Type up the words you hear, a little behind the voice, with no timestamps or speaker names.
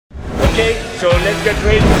Okay, so let's get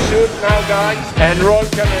ready to shoot now, guys. And roll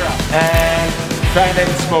camera. And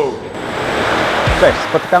silence mode. Cześć,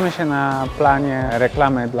 spotykamy się na planie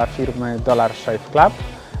reklamy dla firmy Dollar Shave Club.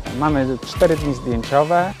 Mamy 4 dni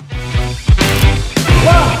zdjęciowe.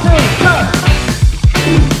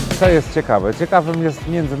 Co jest ciekawe? Ciekawym jest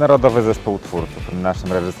międzynarodowy zespół twórców.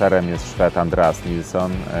 Naszym reżyserem jest Szwed Andreas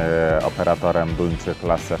Nilsson, operatorem Duńczyk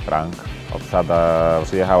Lasse Frank. Obsada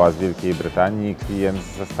przyjechała z Wielkiej Brytanii, klient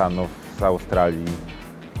ze Stanów, z Australii.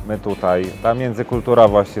 My tutaj. Ta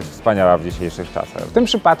międzykulturowość jest wspaniała w dzisiejszych czasach. W tym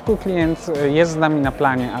przypadku klient jest z nami na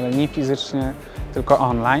planie, ale nie fizycznie, tylko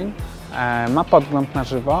online. Ma podgląd na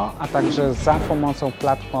żywo, a także za pomocą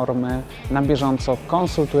platformy na bieżąco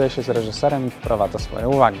konsultuje się z reżyserem i wprowadza swoje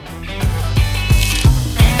uwagi.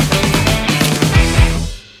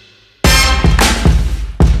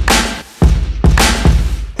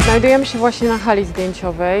 Znajdujemy się właśnie na hali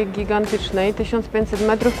zdjęciowej, gigantycznej. 1500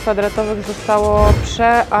 m2 zostało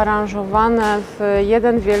przearanżowane w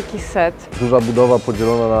jeden wielki set. Duża budowa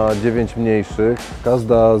podzielona na 9 mniejszych,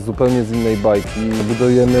 każda zupełnie z innej bajki.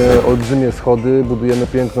 Budujemy olbrzymie schody, budujemy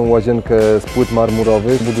piękną łazienkę z płyt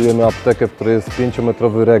marmurowych, budujemy aptekę, w której jest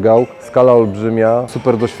 5-metrowy regał, skala olbrzymia,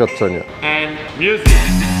 super doświadczenie. And music.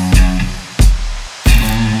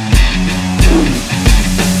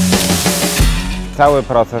 Cały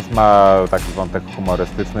proces ma taki wątek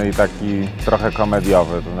humorystyczny i taki trochę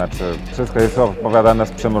komediowy, to znaczy wszystko jest opowiadane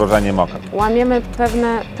z przymrużeniem oka. Łamiemy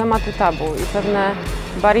pewne tematy tabu i pewne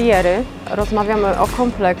bariery, rozmawiamy o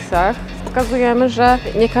kompleksach, pokazujemy, że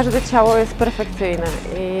nie każde ciało jest perfekcyjne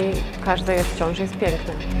i każde wciąż jest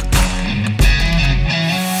piękne.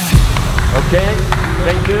 Okay,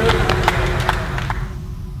 thank you.